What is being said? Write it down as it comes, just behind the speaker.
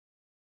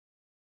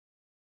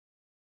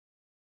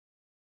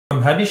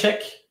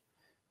Abhishek.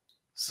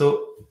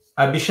 So,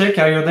 Abhishek,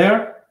 are you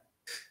there?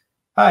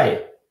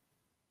 Hi.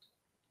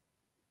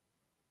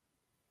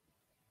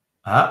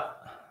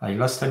 I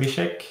lost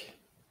Abhishek.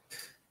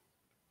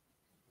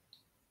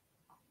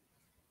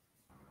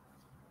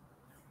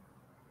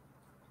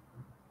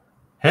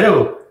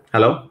 Hello.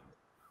 Hello.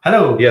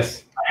 Hello.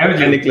 Yes. I heard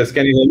you. Hi, Nicholas.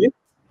 Can you hear me?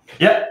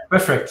 Yeah,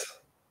 perfect.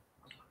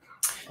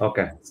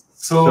 Okay.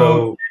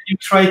 So you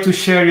try to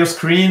share your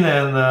screen,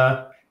 and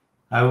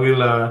I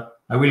will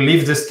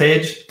leave the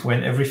stage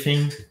when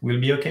everything will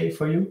be okay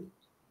for you.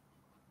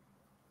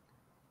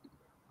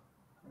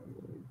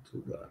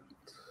 Do that.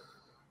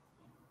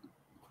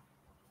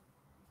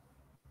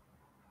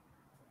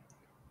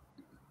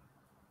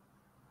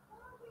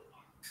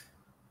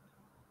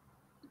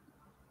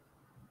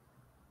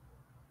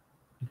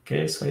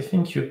 Okay, so I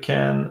think you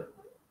can.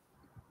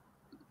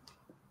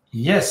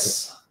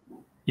 Yes,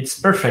 it's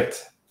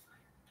perfect.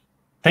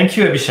 Thank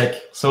you, Abhishek.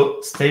 So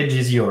stage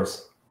is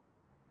yours.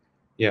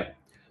 Yeah.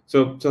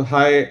 So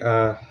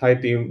hi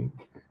team.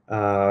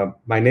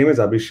 My name is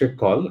Abhishek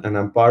Kaul, and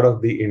I'm part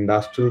of the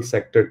industrial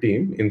sector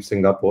team in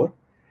Singapore,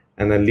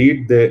 and I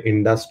lead the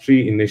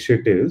industry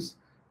initiatives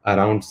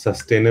around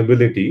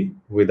sustainability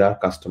with our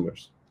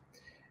customers.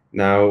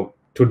 Now,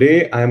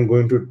 today I am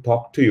going to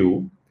talk to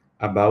you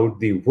about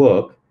the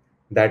work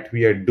that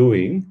we are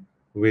doing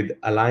with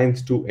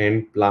Alliance to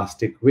End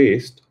Plastic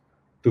Waste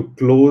to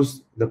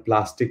close the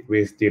plastic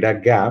waste data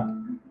gap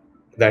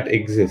that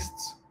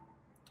exists.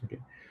 Okay.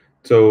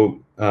 So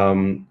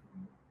let's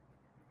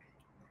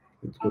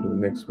go to the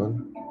next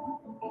one.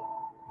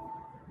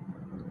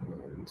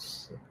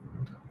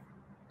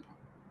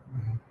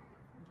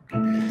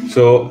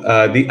 So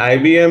the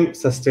IBM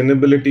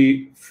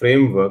sustainability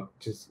framework,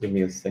 just give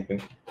me a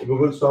second.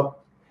 Google,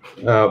 stop.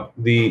 The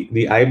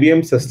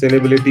IBM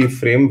sustainability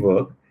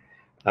framework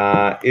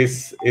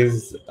is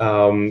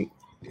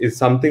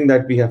something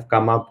that we have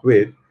come up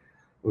with,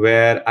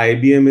 where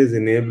IBM is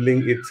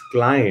enabling its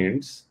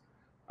clients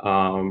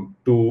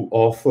to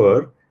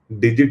offer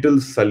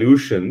digital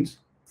solutions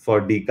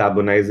for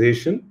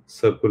decarbonization,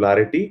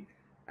 circularity,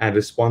 and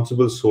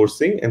responsible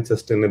sourcing and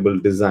sustainable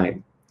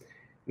design.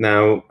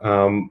 Now,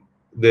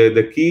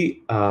 the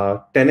key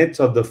tenets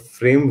of the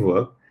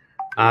framework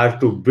are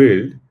to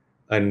build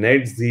a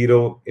net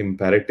zero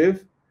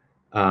imperative,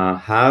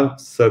 have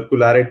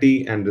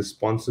circularity and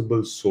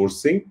responsible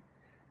sourcing,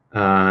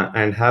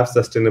 and have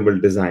sustainable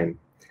design.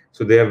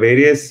 So there are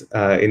various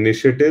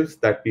initiatives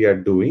that we are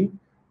doing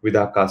with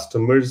our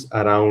customers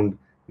around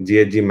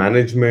GHG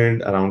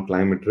management, around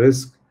climate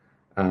risk,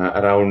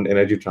 around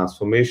energy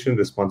transformation,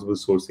 responsible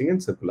sourcing, and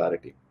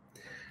circularity.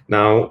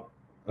 Now,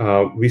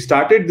 we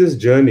started this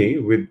journey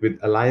with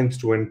Alliance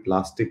to End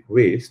Plastic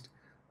Waste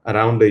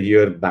around a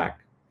year back.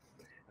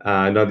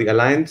 Now, the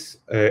Alliance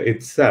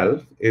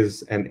itself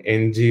is an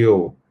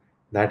NGO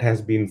that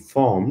has been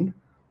formed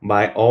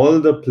by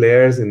all the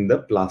players in the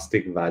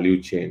plastic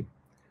value chain.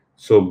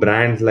 So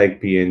brands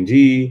like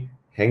P&G,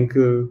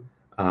 Henkel,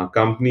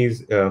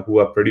 companies who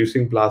are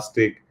producing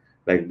plastic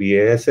like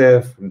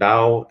BASF,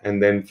 Dow,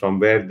 and then from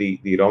where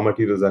the raw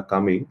materials are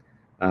coming,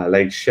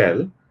 like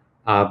Shell,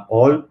 are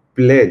all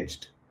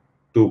pledged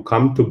to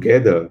come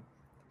together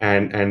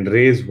and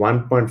raise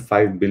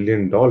 $1.5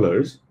 billion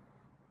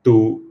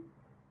to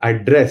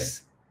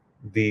address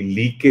the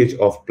leakage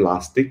of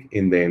plastic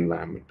in the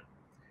environment.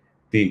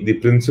 The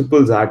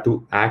principles are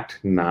to act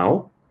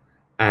now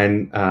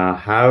and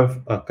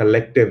have a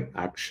collective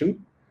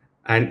action,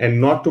 and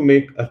not to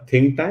make a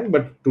think tank,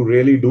 but to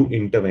really do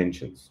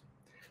interventions.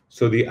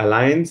 So the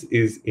Alliance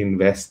is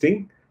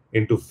investing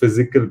into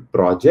physical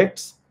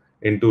projects,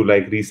 into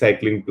like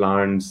recycling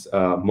plants,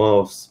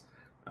 MRFs,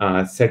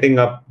 setting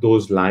up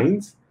those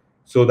lines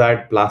so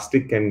that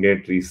plastic can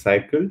get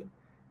recycled.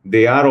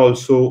 They are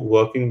also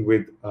working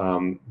with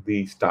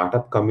the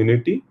startup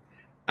community,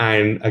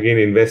 and again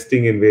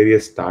investing in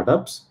various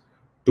startups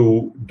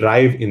to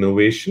drive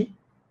innovation.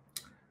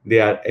 They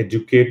are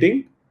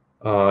educating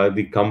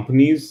the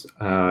companies,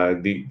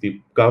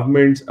 the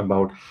governments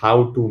about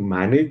how to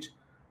manage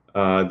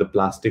the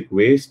plastic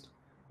waste,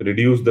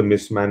 reduce the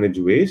mismanaged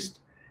waste,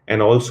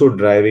 and also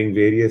driving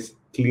various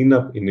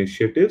cleanup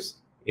initiatives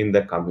in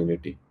the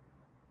community.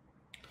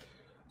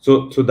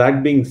 So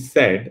that being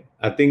said,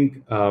 I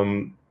think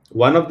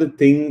one of the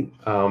thing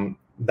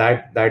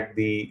that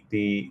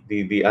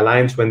the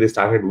Alliance, when they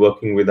started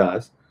working with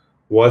us,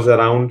 was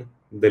around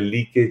the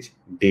leakage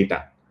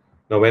data.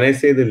 Now, when I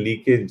say the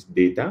leakage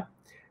data,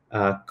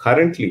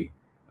 currently,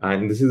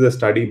 and this is a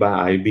study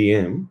by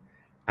IBM,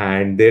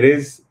 and there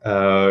is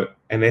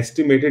an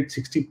estimated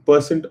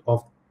 60%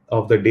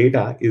 of the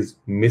data is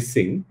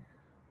missing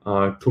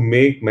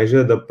to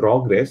measure the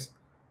progress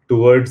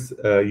towards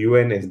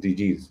UN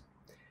SDGs.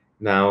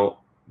 Now,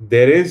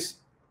 there is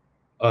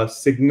a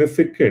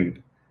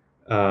significant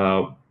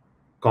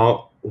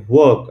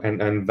work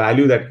and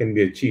value that can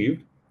be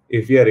achieved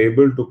if we are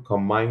able to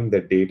combine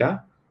the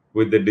data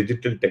with the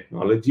digital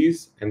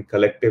technologies and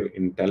collective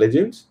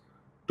intelligence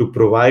to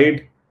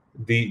provide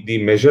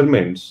the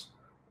measurements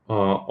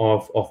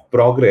of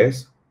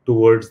progress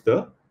towards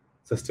the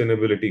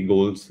sustainability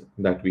goals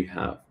that we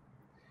have.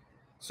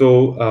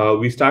 So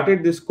we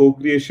started this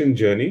co-creation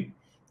journey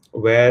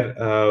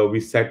where we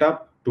set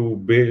up to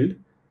build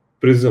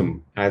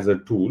Prism as a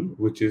tool,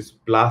 which is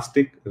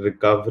plastic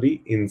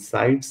recovery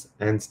insights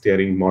and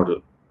steering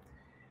model.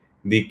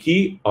 The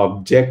key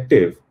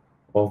objective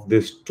of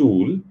this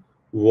tool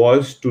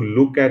was to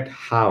look at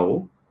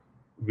how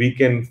we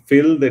can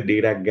fill the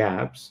data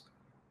gaps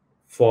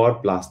for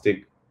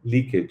plastic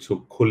leakage.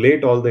 So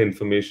collate all the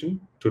information.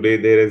 Today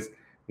there is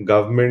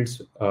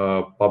governments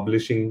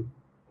publishing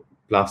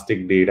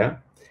plastic data.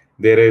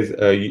 There is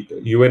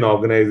UN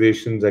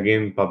organizations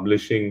again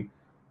publishing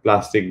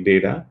plastic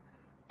data,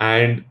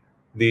 and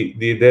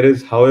there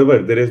is, however,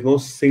 there is no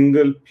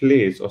single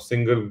place or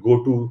single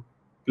go-to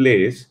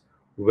place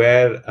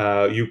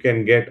where you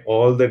can get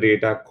all the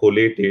data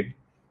collated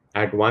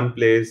at one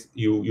place.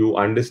 You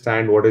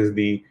understand what is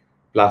the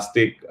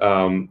plastic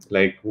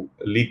like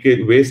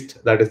leakage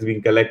waste that is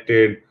being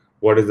collected,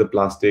 what is the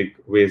plastic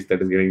waste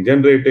that is getting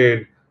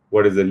generated,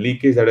 what is the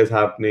leakage that is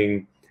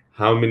happening,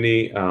 how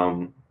many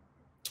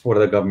what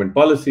are the government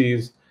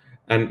policies,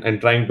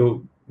 and trying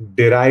to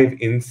derive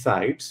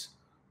insights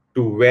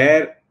to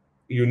where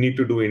you need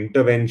to do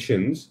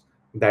interventions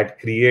that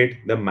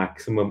create the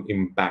maximum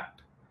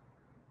impact.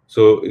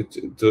 So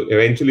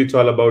eventually it's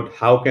all about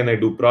how can I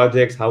do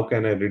projects, how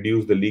can I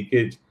reduce the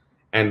leakage,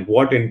 and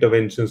what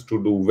interventions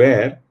to do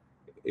where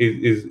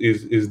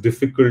is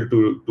difficult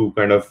to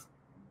kind of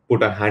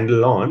put a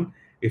handle on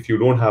if you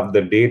don't have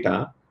the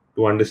data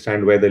to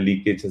understand where the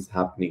leakage is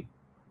happening.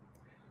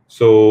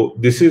 So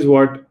this is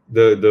what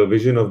the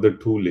vision of the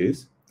tool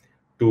is,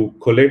 to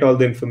collate all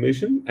the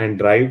information and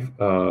drive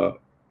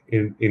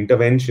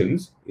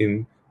interventions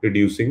in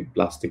reducing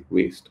plastic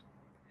waste.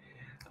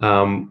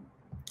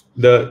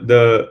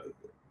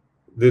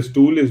 This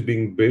tool is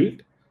being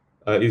built,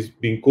 is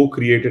being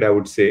co-created, I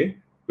would say,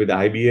 with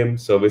IBM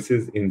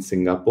services in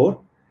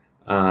Singapore.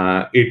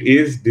 It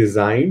is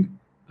designed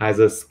as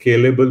a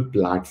scalable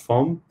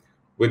platform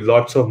with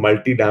lots of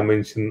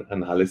multi-dimension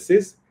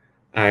analysis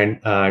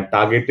and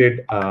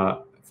targeted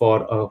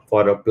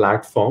for a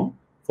platform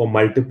for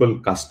multiple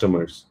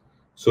customers.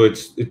 So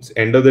it's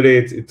end of the day,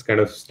 it's kind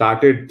of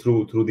started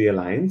through the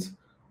alliance,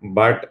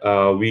 but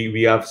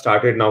we have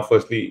started now.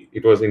 Firstly,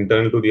 it was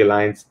internal to the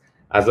alliance.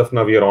 As of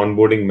now, we are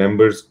onboarding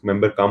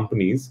member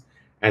companies,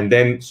 and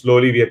then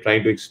slowly we are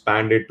trying to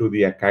expand it to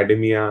the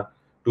academia,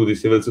 to the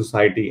civil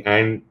society,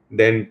 and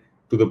then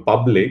to the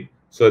public,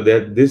 so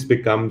that this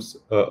becomes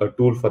a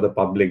tool for the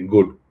public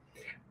good.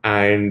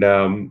 And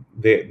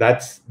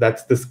that's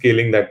the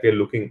scaling that we're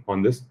looking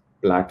on this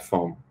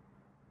platform.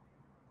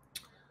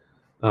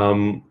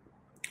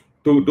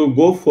 To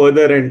go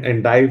further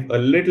and dive a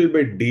little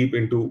bit deep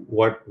into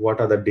what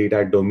are the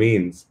data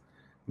domains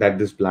that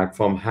this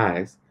platform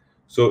has.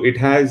 So it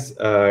has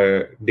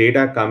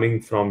data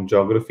coming from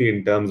geography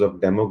in terms of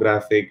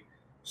demographic,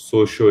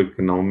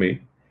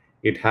 socio-economic.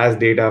 It has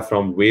data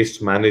from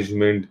waste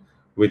management,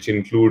 which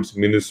includes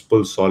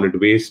municipal solid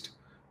waste,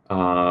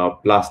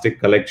 plastic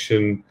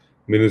collection,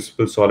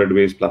 municipal solid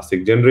waste,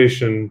 plastic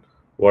generation,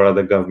 what are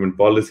the government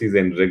policies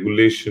and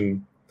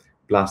regulation,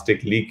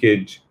 plastic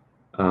leakage,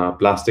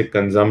 plastic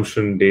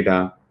consumption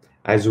data,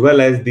 as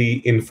well as the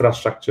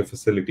infrastructure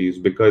facilities,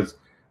 because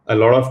a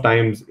lot of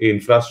times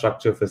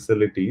infrastructure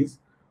facilities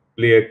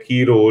play a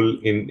key role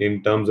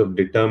in terms of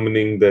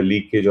determining the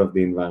leakage of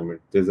the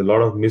environment. There's a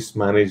lot of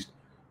mismanaged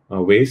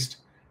waste,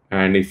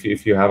 and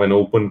if you have an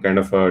open kind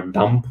of a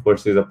dump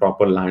versus a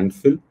proper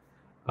landfill,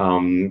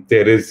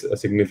 there is a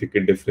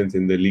significant difference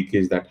in the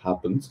leakage that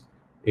happens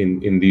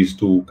in these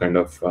two kind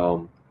of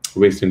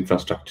waste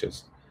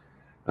infrastructures.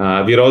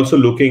 We are also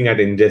looking at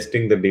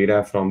ingesting the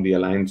data from the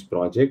alliance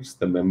projects,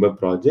 the member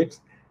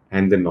projects,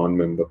 and the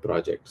non-member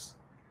projects.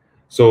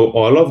 So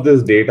all of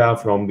this data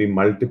from the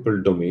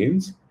multiple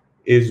domains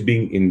is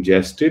being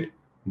ingested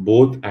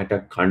both at a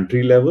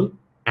country level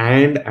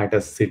and at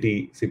a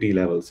city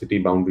level, city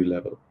boundary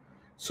level,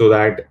 so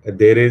that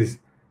there is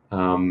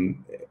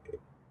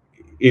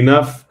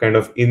enough kind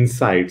of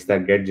insights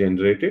that get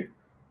generated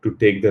to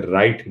take the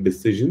right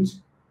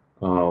decisions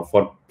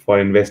for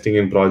investing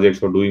in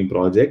projects or doing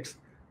projects,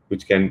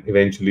 which can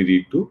eventually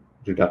lead to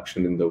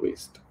reduction in the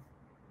waste.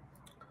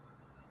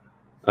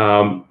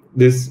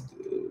 This,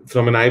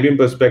 from an IBM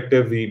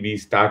perspective, we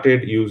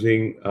started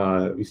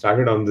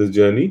on this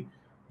journey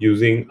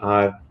using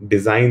our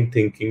design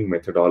thinking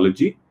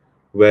methodology,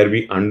 where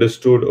we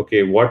understood,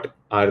 okay, what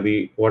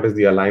is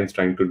the alliance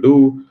trying to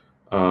do,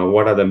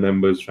 what are the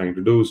members trying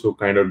to do. So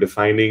kind of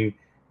defining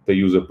the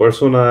user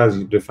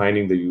personas,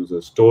 defining the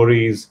user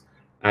stories,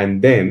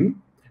 and then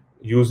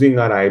using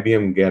our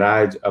IBM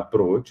Garage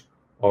approach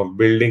of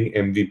building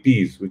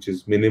MVPs, which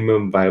is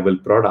minimum viable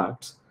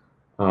products.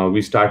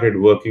 We started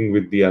working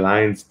with the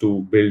alliance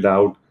to build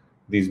out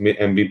these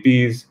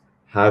MVPs,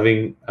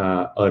 having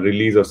a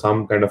release of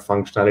some kind of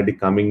functionality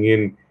coming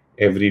in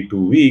every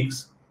 2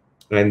 weeks,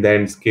 and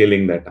then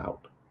scaling that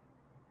out.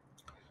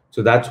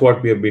 So that's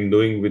what we have been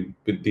doing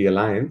with the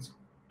alliance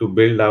to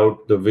build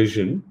out the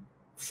vision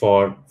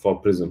for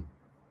Prism.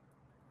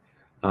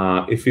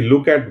 If we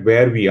look at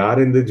where we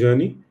are in the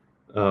journey,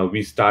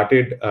 we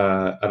started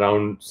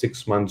around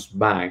 6 months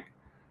back,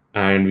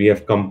 and we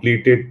have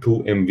completed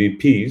 2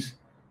 MVPs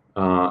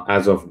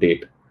as of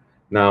date.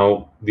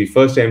 Now, the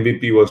first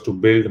MVP was to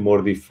build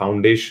more the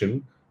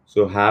foundation,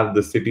 so have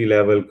the city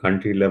level,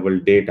 country level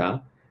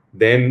data.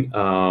 Then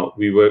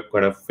we were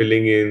kind of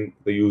filling in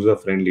the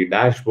user-friendly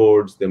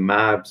dashboards, the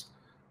maps.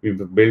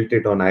 We've built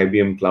it on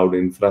IBM cloud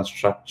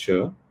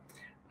infrastructure,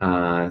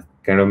 kind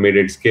of made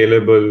it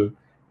scalable,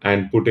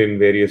 and put in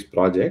various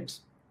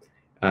projects.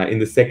 In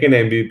the second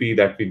MVP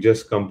that we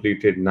just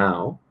completed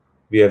now,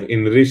 we have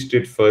enriched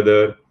it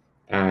further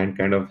and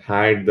kind of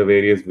had the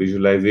various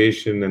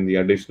visualization and the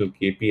additional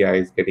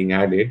KPIs getting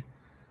added.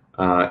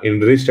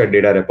 Enriched our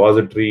data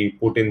repository,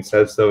 put in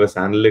self-service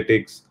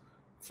analytics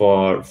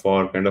for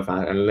kind of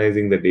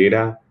analyzing the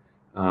data,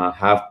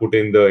 have put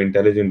in the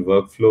intelligent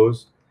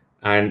workflows,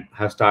 and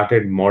have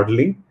started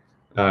modeling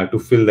to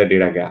fill the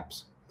data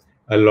gaps.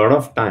 A lot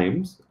of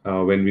times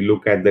when we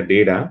look at the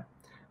data,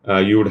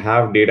 you would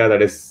have data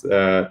that is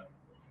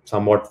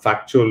somewhat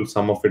factual,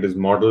 some of it is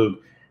modeled.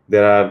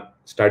 There are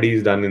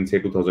studies done in, say,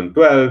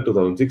 2012,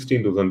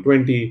 2016,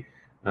 2020.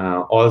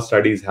 All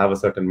studies have a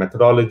certain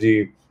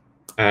methodology,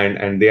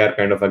 and they are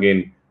kind of,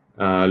 again,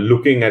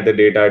 looking at the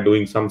data,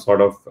 doing some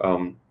sort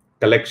of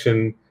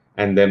collection,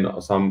 and then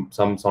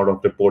some sort of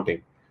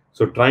reporting.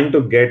 So trying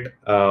to get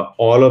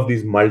all of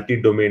these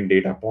multi-domain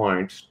data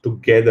points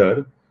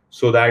together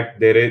so that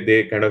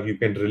they kind of, you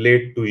can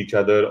relate to each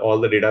other, all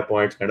the data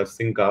points kind of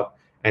sync up,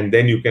 and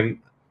then you can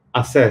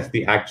assess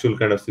the actual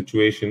kind of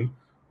situation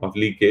of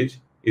leakage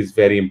is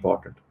very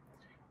important.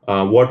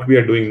 What we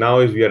are doing now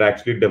is we are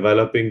actually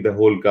developing the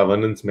whole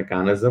governance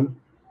mechanism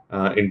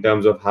in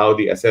terms of how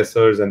the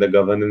assessors and the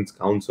governance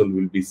council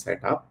will be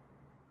set up.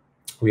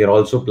 We are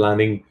also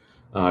planning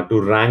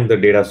to rank the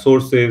data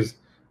sources,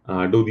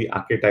 do the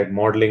archetype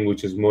modeling,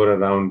 which is more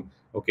around,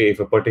 okay,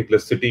 if a particular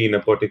city in a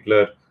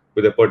particular,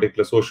 with a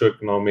particular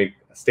socioeconomic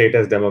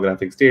status,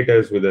 demographic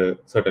status, with a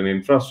certain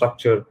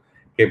infrastructure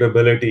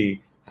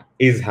capability,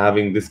 is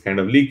having this kind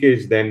of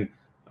leakage, then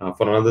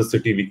for another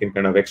city, we can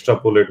kind of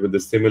extrapolate with the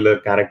similar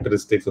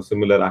characteristics or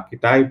similar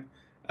archetype.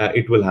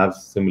 It will have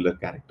similar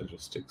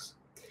characteristics.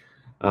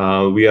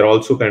 We are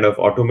also kind of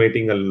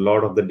automating a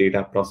lot of the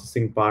data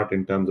processing part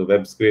in terms of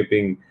web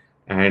scraping,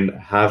 and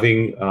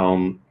having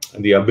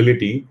the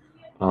ability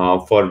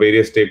for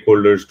various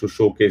stakeholders to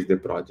showcase their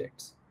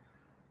projects.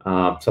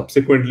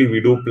 Subsequently, we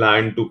do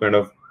plan to kind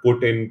of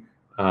put in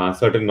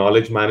certain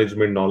knowledge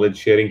management, knowledge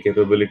sharing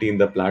capability in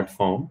the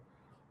platform,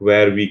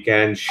 where we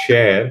can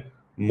share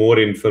more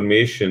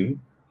information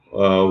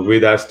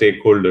with our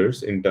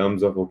stakeholders in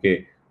terms of,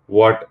 okay,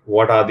 what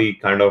are the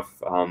kind of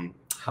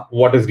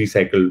what is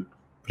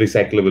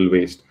recyclable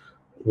waste,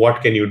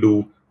 what can you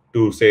do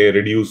to, say,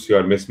 reduce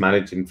your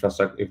mismanaged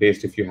infrastructure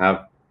waste if you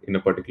have in a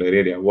particular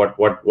area,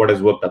 what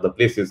has worked other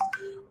places.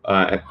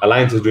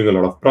 Alliance is doing a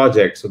lot of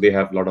projects, so they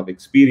have a lot of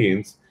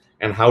experience,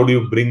 and how do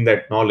you bring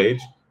that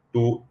knowledge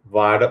to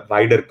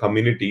wider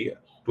community,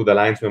 to the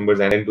Alliance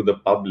members and to the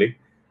public,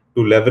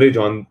 to leverage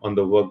on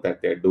the work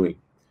that they're doing.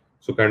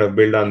 So kind of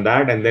build on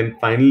that. And then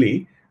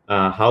finally,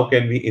 how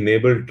can we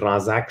enable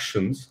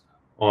transactions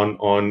on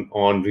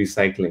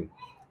recycling?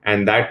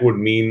 And that would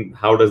mean,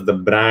 how does the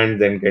brand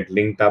then get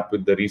linked up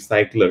with the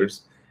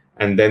recyclers?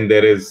 And then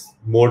there is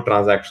more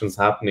transactions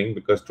happening,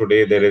 because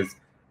today there is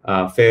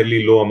a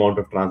fairly low amount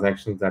of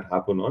transactions that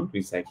happen on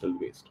recycled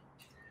waste.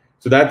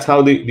 So that's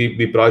how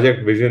the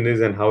project vision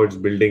is and how it's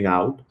building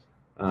out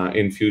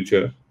in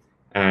future.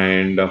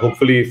 And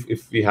hopefully,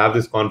 if we have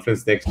this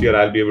conference next year,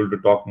 I'll be able to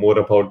talk more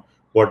about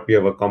what we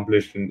have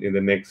accomplished in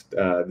the next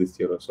this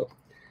year or so.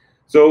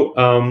 So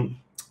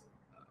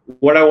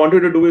what I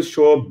wanted to do is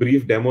show a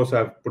brief demo. So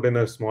I've put in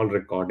a small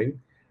recording,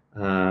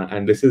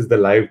 and this is the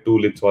live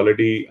tool. It's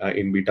already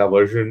in beta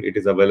version. It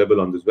is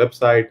available on this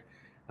website.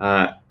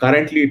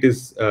 Currently, it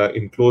is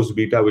in closed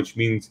beta, which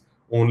means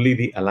only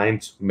the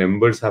Alliance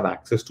members have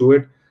access to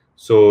it.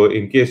 So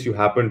in case you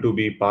happen to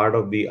be part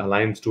of the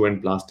Alliance to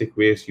End Plastic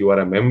Waste, you are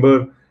a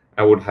member,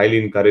 I would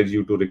highly encourage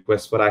you to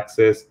request for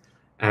access.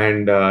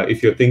 And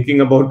if you're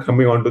thinking about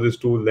coming onto this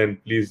tool, then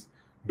please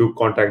do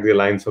contact the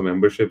Alliance for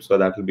membership. So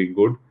that will be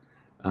good.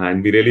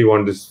 And we really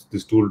want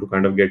this tool to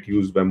kind of get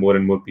used by more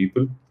and more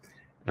people.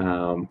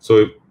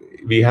 So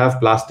we have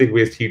plastic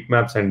waste heat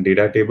maps and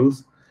data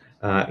tables.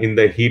 In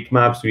the heat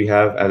maps, we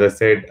have, as I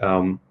said,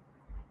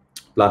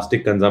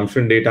 plastic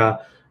consumption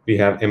data. We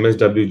have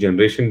MSW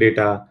generation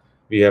data.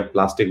 We have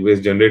plastic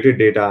waste generated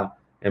data,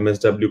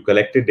 MSW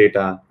collected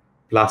data,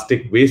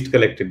 plastic waste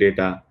collected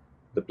data,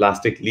 the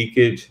plastic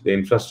leakage, the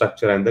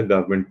infrastructure, and the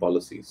government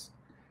policies.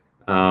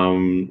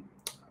 Then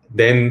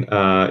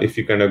if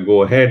you kind of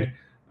go ahead,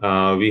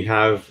 we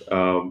have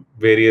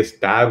various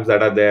tabs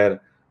that are there,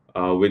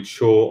 which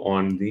show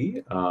on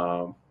the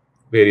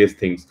various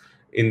things.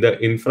 In the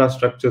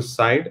infrastructure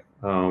side,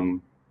 I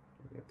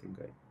think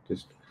I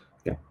just,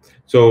 yeah.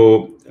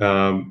 So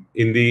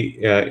in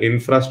the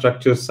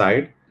infrastructure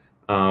side,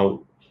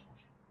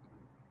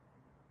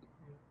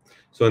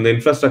 so So on the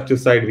infrastructure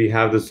side, we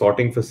have the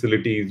sorting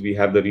facilities, we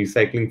have the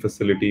recycling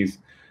facilities,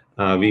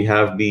 we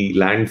have the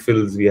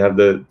landfills, we have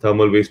the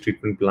thermal waste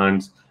treatment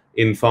plants,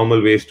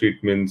 informal waste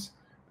treatments,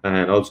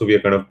 and also we are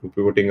kind of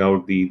putting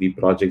out the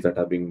projects that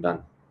are being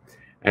done.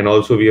 And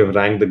also we have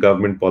ranked the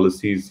government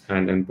policies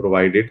and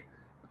provided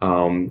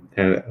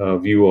a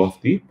view of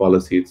the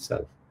policy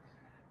itself.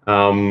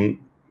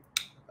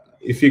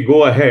 If you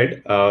go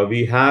ahead,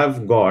 we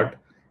have got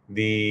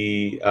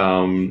the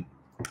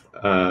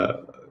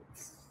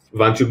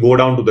once you go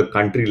down to the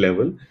country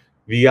level,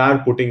 we are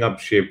putting up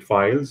shape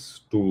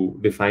files to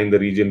define the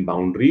region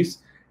boundaries,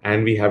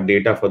 and we have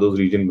data for those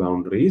region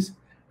boundaries.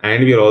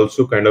 And we are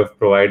also kind of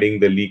providing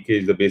the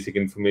leakage, the basic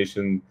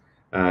information,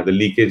 the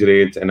leakage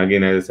rates. And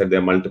again, as I said, there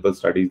are multiple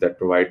studies that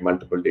provide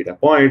multiple data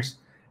points,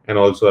 and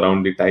also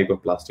around the type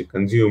of plastic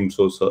consumed.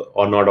 So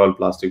or not all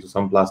plastic. So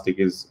some plastic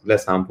is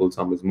less harmful,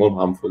 some is more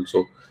harmful.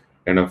 So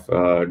kind of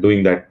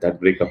doing that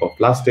breakup of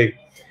plastic.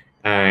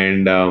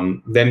 And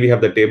then we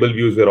have the table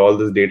views where all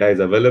this data is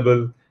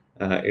available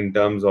in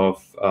terms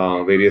of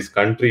various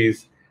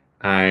countries.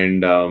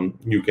 And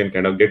you can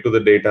kind of get to the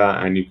data,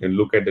 and you can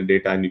look at the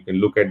data, and you can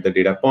look at the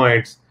data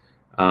points.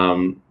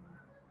 And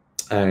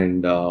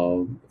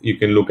you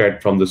can look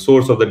at from the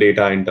source of the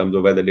data in terms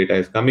of where the data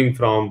is coming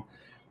from,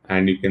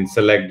 and you can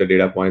select the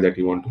data point that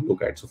you want to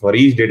look at. So for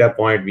each data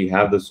point, we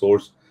have the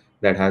source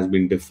that has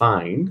been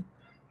defined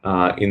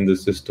in the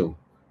system.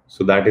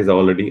 So that is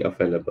already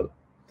available.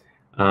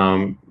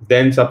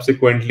 Then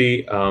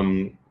subsequently,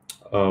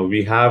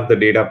 we have the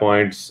data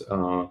points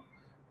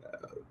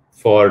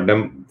for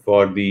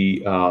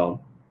the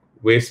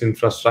waste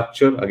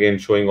infrastructure, again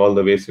showing all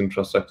the waste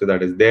infrastructure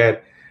that is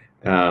there,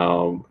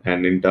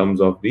 and in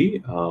terms of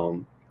the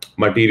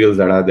materials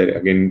that are there,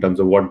 again in terms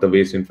of what the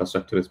waste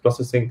infrastructure is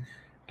processing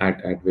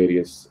at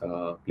various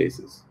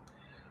places.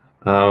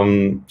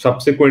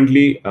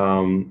 Subsequently,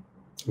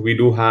 we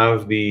do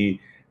have the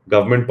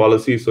government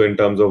policies. So in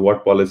terms of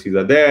what policies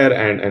are there,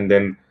 and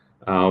then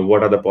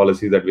what are the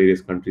policies that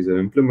various countries have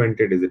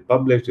implemented? Is it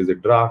published? Is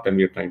it draft? And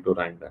we are trying to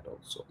rank that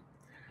also.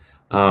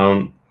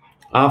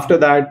 After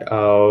that,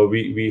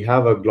 we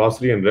have a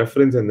glossary and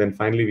reference, and then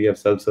finally we have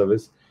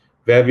self-service,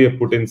 where we have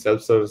put in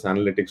self-service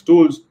analytics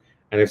tools.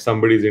 And if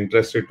somebody is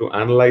interested to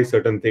analyze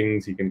certain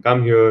things, he can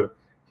come here.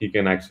 He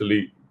can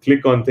actually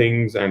click on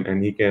things,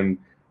 and he can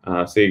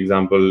say,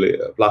 example,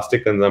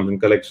 plastic consumption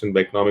collection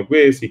by economic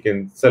waste. He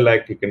can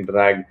select, he can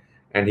drag,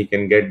 and he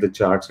can get the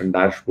charts and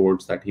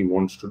dashboards that he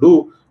wants to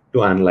do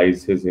to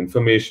analyze his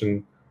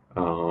information,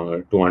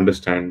 to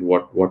understand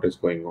what is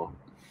going on,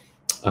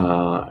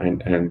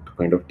 and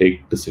kind of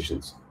take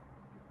decisions.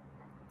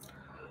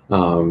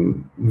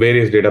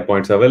 Various data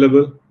points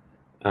available,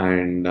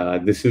 and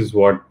this is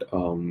what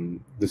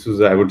this is,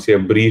 I would say, a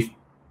brief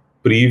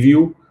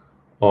preview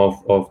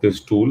of this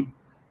tool,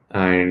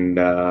 and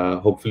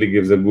hopefully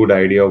gives a good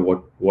idea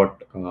of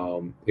what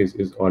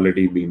is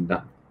already being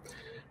done.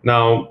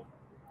 Now,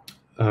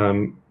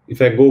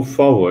 if I go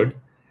forward,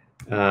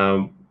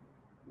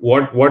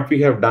 what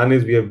we have done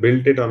is we have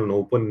built it on an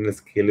open and a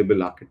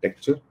scalable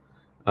architecture.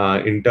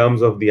 In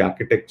terms of the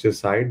architecture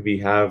side, we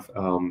have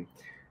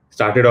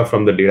started off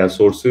from the data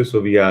sources. So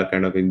we are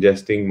kind of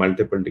ingesting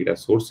multiple data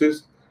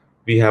sources.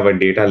 We have a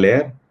data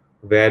layer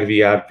where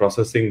we are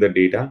processing the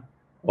data.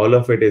 All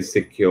of it is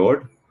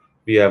secured.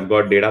 We have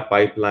got data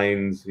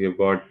pipelines. We have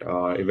got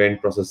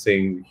event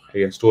processing.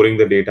 We are storing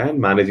the data and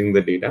managing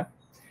the data.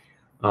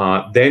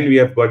 Then we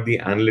have got the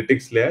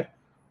analytics layer,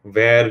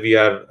 where we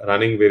are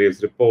running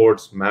various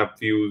reports, map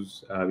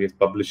views. We are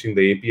publishing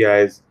the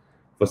APIs.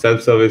 For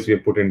self-service, we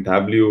have put in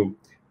Tableau.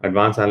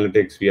 Advanced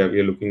analytics, we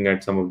are looking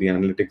at some of the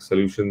analytics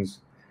solutions.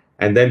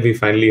 And then we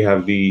finally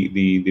have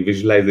the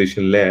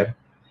visualization layer,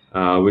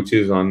 which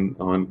is on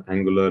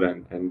Angular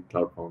and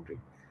Cloud Foundry,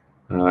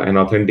 and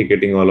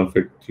authenticating all of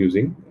it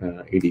using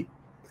AD.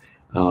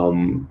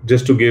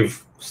 Just to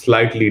give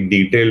slightly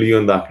detail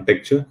on the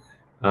architecture,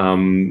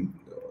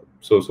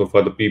 so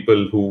for the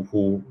people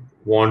who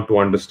want to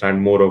understand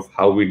more of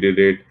how we did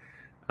it,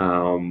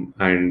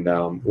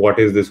 and what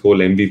is this whole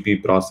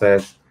MVP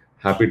process,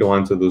 happy to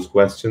answer those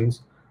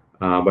questions.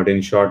 But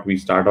in short, we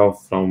start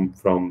off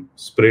from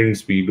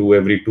sprints. We do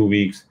every 2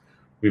 weeks.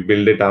 We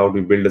build it out.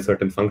 We build a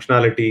certain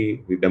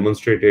functionality. We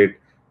demonstrate it.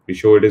 We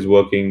show it is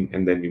working,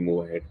 and then we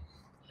move ahead.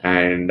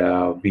 And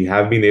we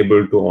have been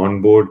able to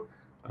onboard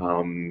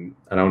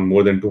around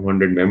more than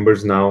 200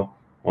 members now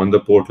on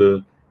the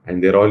portal,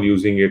 and they're all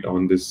using it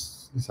on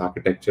this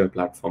architecture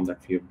platform that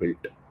we have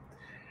built.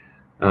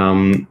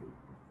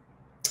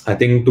 I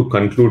think to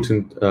conclude,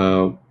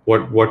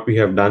 what we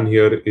have done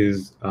here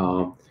is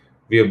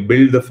we have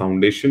built the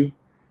foundation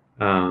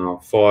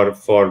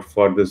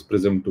for this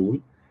Prism tool.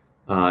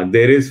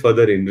 There is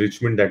further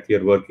enrichment that we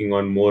are working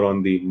on, more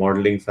on the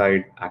modeling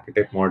side,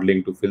 architect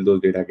modeling, to fill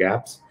those data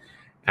gaps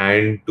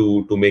and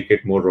to make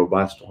it more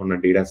robust on a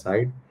data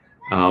side.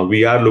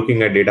 We are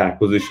looking at data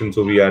acquisition,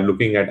 so we are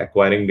looking at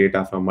acquiring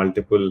data from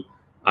multiple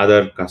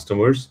other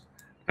customers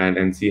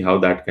and see how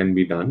that can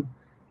be done.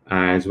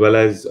 As well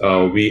as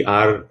we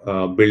are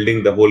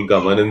building the whole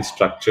governance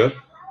structure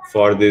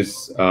for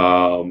this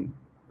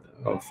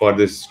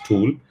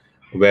tool,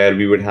 where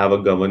we would have a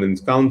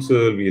governance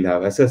council, we'll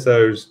have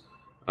assessors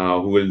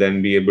who will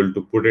then be able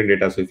to put in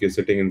data. So if you're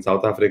sitting in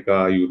South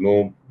Africa,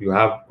 you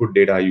have good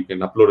data, you can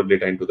upload the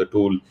data into the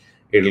tool.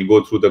 It'll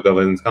go through the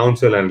governance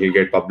council and it'll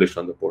get published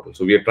on the portal.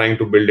 So we are trying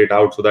to build it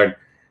out so that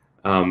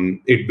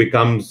it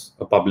becomes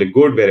a public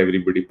good where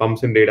everybody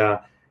pumps in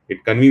data,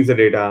 it convenes the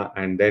data,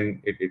 and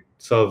then it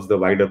serves the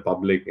wider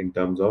public in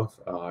terms of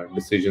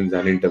decisions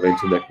and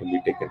interventions that can be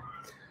taken.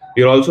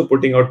 We are also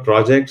putting out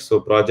projects, so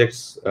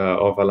projects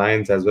of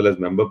Alliance as well as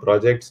member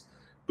projects,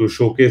 to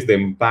showcase the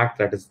impact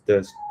that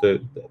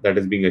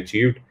is being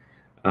achieved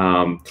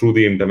through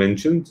the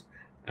interventions.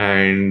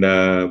 And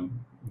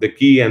the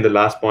key and the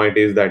last point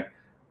is that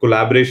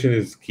collaboration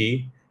is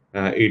key.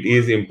 It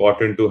is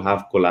important to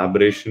have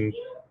collaboration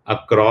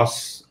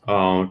across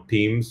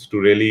teams to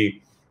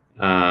really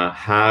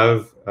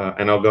have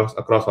and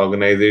across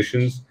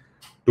organizations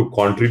to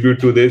contribute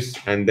to this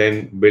and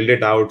then build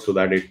it out so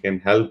that it can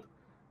help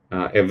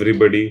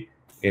everybody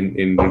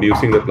in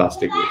reducing the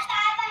plastic waste.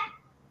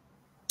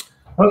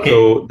 Okay.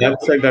 So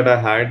that's it that I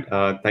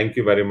had. Thank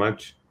you very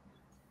much.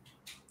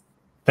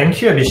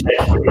 Thank you,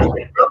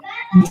 Abhishek.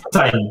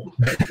 Time.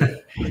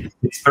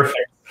 It's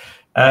perfect.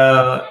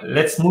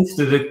 Let's move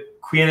to the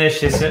Q&A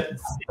session.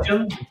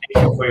 Thank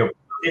you for your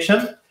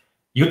presentation.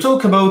 You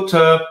talk about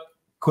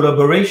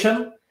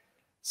collaboration.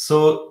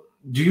 So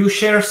do you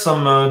share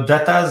some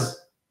data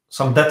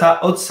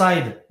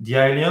outside the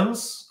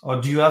Alliance, or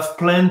do you have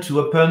plan to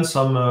open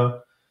some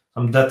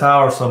data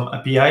or some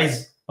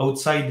APIs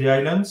outside the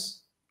Alliance?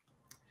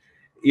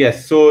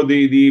 Yes, so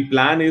the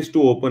plan is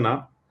to open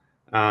up.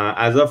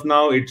 As of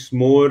now, it's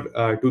more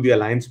to the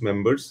Alliance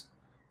members.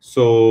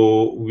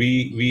 So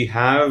we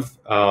have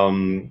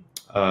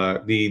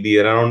the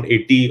around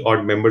 80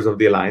 odd members of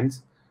the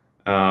Alliance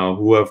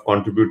who have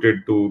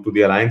contributed to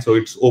the Alliance. So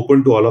it's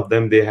open to all of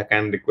them. They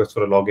can request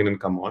for a login and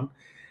come on.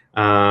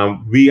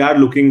 We are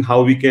looking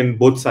how we can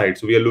both sides.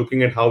 So we are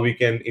looking at how we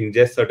can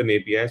ingest certain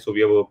APIs. So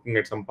we are working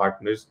at some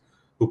partners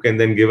who can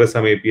then give us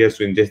some APIs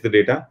to ingest the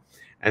data.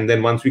 And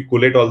then once we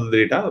collate all the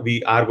data,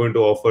 we are going to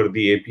offer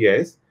the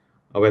APIs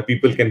where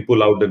people can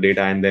pull out the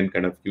data and then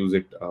kind of use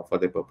it for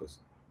their purpose.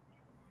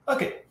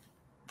 Okay.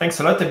 Thanks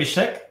a lot,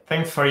 Abhishek.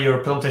 Thanks for your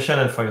presentation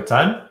and for your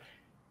time.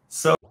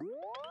 So